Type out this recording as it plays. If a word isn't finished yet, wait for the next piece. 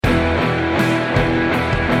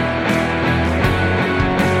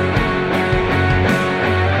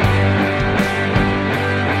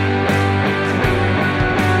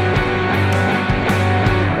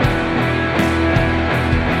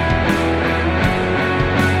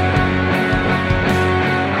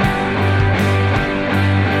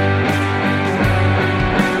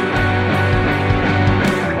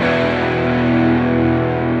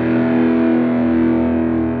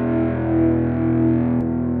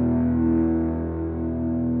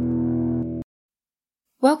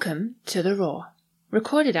Welcome to The Roar,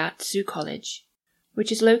 recorded at Sioux College,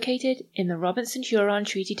 which is located in the Robinson-Huron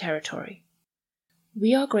Treaty Territory.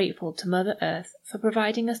 We are grateful to Mother Earth for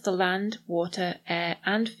providing us the land, water, air,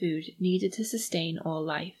 and food needed to sustain all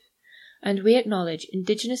life, and we acknowledge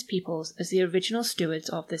Indigenous peoples as the original stewards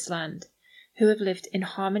of this land, who have lived in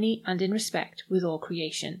harmony and in respect with all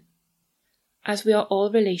creation. As we are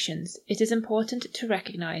all relations, it is important to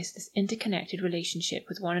recognize this interconnected relationship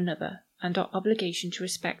with one another and our obligation to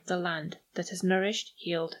respect the land that has nourished,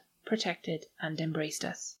 healed, protected, and embraced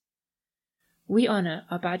us. We honor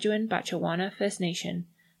our Bajuan-Batchewana First Nation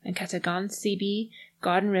and Katagan-Sebi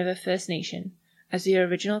Garden River First Nation as the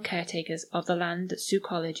original caretakers of the land that Sioux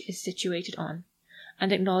College is situated on,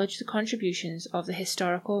 and acknowledge the contributions of the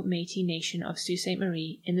historical Métis Nation of Sault Ste.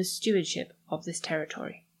 Marie in the stewardship of this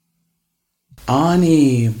territory.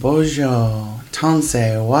 Ani, Bojo,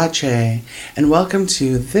 Tanse, Wache, and welcome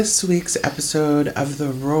to this week's episode of The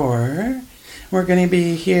Roar. We're going to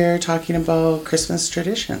be here talking about Christmas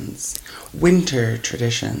traditions, winter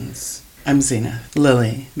traditions. I'm Zenith,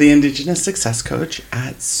 Lily, the Indigenous Success Coach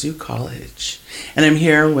at Sioux College, and I'm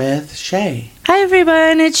here with Shay. Hi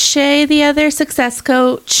everyone, it's Shay, the other Success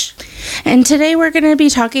Coach. And today we're going to be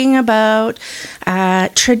talking about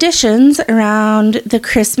traditions around the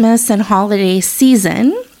Christmas and holiday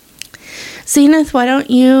season. Zenith, why don't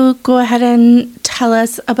you go ahead and tell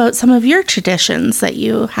us about some of your traditions that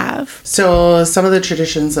you have? So some of the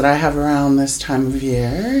traditions that I have around this time of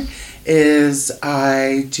year is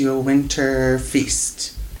I do a winter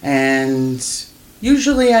feast. And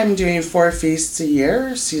usually I'm doing 4 feasts a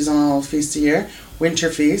year, seasonal feasts a year, winter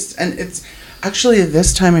feast. And it's actually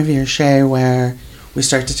this time of year, Shay, where we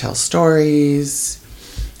start to tell stories.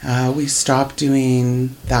 We stop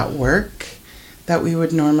doing that work that we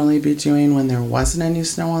would normally be doing when there wasn't any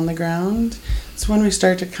snow on the ground. It's when we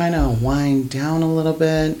start to kind of wind down a little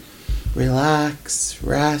bit, relax,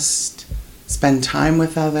 rest, spend time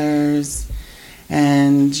with others.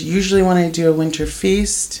 And usually when I do a winter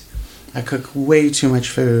feast, I cook way too much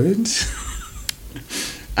food.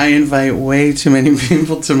 I invite way too many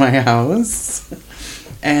people to my house,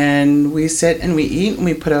 and we sit and we eat and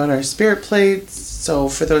we put out our spirit plates. So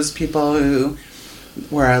for those people who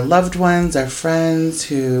were our loved ones, our friends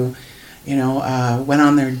who, went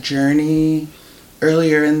on their journey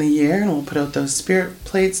earlier in the year, and we'll put out those spirit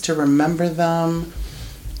plates to remember them,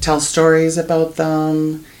 tell stories about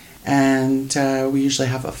them, and we usually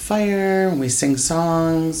have a fire and we sing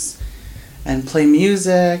songs and play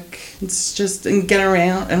music. It's just, and get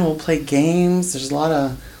around, and we'll play games. There's a lot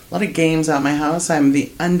of games at my house. I'm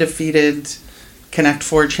the undefeated Connect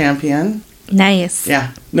 4 champion. Nice.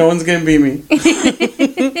 Yeah, no one's gonna beat me.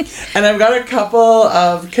 And I've got a couple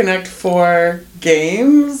of Connect 4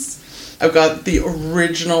 games. I've got the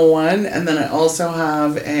original one, and then I also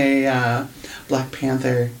have a Black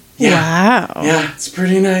Panther. Yeah. Wow. Yeah, it's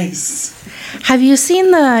pretty nice. Have you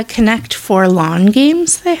seen the Connect 4 lawn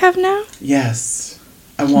games they have now? Yes.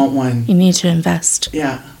 I want one. You need to invest.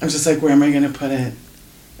 Yeah. I'm just like, where am I going to put it?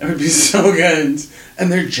 It would be so good.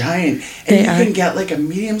 And they're giant. And They you are. can get like a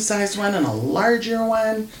medium-sized one and a larger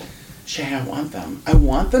one. Shay, I want them. I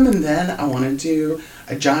want them, and then I want to do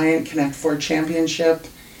a giant Connect 4 championship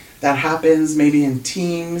that happens maybe in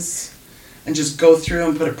teams and just go through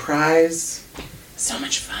and put a prize. So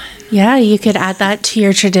much fun. Yeah, you could add that to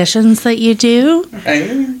your traditions that you do.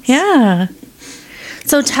 Right? Yeah.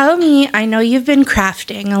 So tell me, I know you've been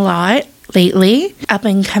crafting a lot lately, up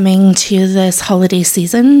and coming to this holiday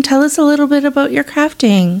season. Tell us a little bit about your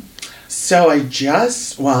crafting. So I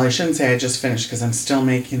shouldn't say I just finished because I'm still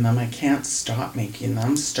making them. I can't stop making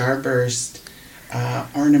them. Starburst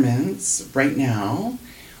ornaments right now,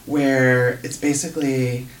 where it's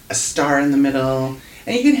basically a star in the middle,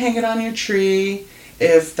 and you can hang it on your tree.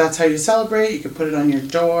 If that's how you celebrate, you can put it on your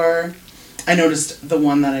door. I noticed the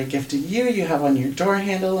one that I gifted you have on your door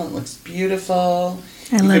handle, and it looks beautiful.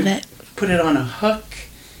 I love it. Put it on a hook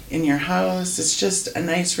in your house. It's just a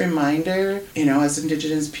nice reminder. As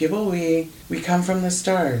Indigenous people, we come from the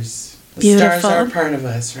stars. The Beautiful. stars are part of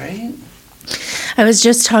us, right? I was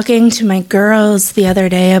just talking to my girls the other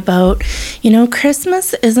day about,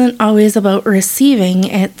 Christmas isn't always about receiving.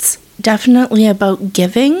 It's definitely about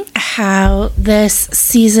giving. How this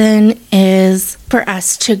season is for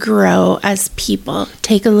us to grow as people.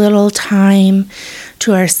 Take a little time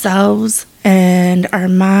to ourselves and our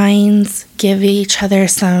minds, give each other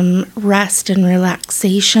some rest and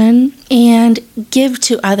relaxation, and give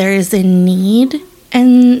to others in need,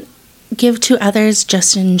 and give to others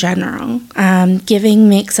just in general. Giving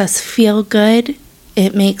makes us feel good.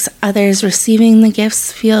 it makes others receiving the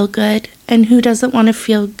gifts feel good. And who doesn't want to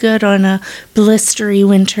feel good on a blistery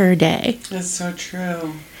winter day? That's so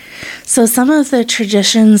true. So some of the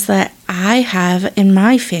traditions that I have in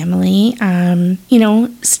my family,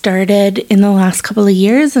 started in the last couple of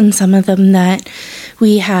years, and some of them that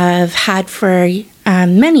we have had for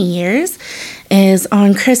many years is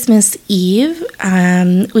on Christmas Eve.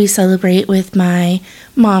 We celebrate with my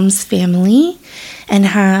mom's family and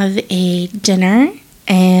have a dinner,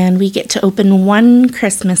 and we get to open one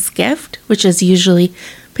Christmas gift, which is usually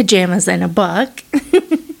pajamas and a book.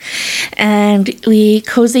 And we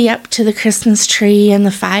cozy up to the Christmas tree and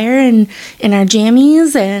the fire and in our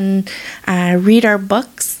jammies and read our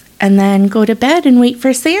books and then go to bed and wait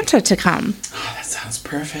for Santa to come. Oh, that sounds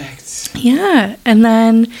perfect. Yeah. And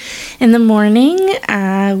then in the morning,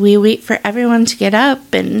 we wait for everyone to get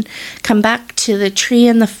up and come back to the tree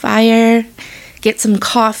and the fire, get some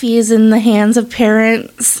coffees in the hands of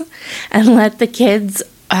parents, and let the kids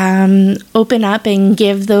open up and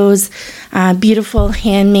give those beautiful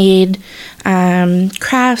handmade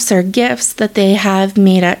crafts or gifts that they have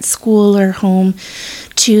made at school or home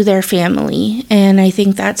to their family. And I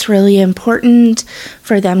think that's really important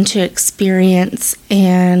for them to experience,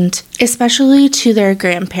 and especially to their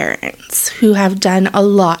grandparents who have done a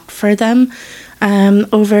lot for them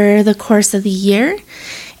over the course of the year.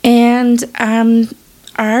 And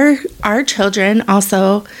our children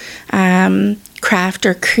also craft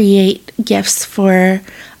or create gifts for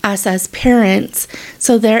us as parents,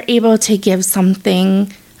 so they're able to give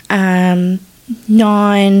something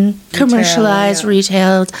non-commercialized,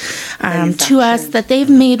 retailed to us that they've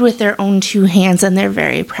made with their own two hands and they're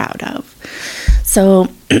very proud of. So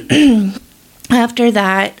after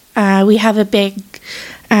that, we have a big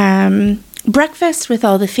breakfast with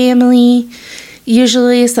all the family.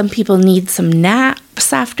 Usually some people need some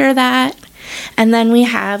naps after that. And then we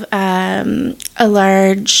have a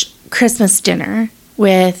large Christmas dinner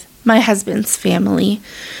with my husband's family.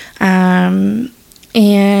 And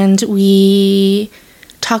we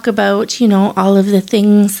talk about, all of the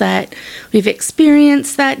things that we've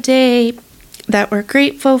experienced that day that we're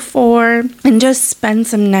grateful for, and just spend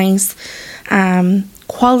some nice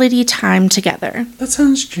quality time together. That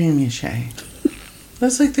sounds dreamy, Shay.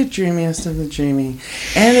 That's like the dreamiest of the dreamy.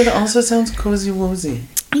 And it also sounds cozy-wozy.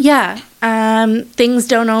 Yeah, things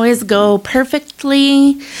don't always go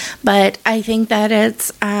perfectly, but I think that it's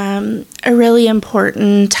a really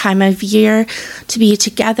important time of year to be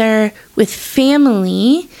together with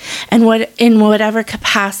family, and in whatever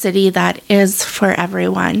capacity that is for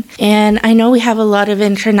everyone. And I know we have a lot of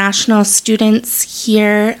international students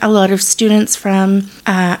here, a lot of students from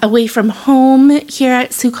away from home here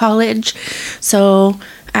at Sioux College. So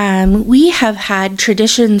we have had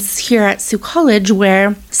traditions here at Sioux College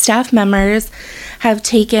where staff members have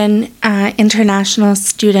taken international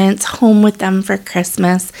students home with them for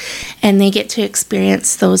Christmas, and they get to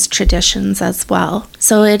experience those traditions as well.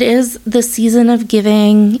 So it is the season of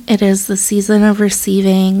giving, it is the season of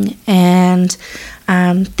receiving, and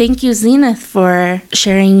thank you, Zenith, for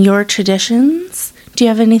sharing your traditions. Do you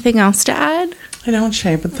have anything else to add? I don't,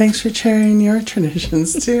 Shay, but thanks for sharing your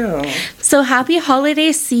traditions too. So happy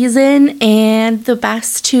holiday season and the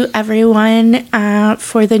best to everyone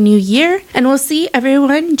for the new year. And we'll see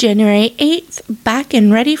everyone January 8th back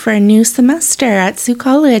and ready for a new semester at Sioux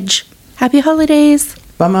College. Happy holidays.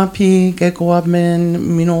 Bamapi Gekwamin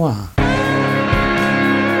Minoa.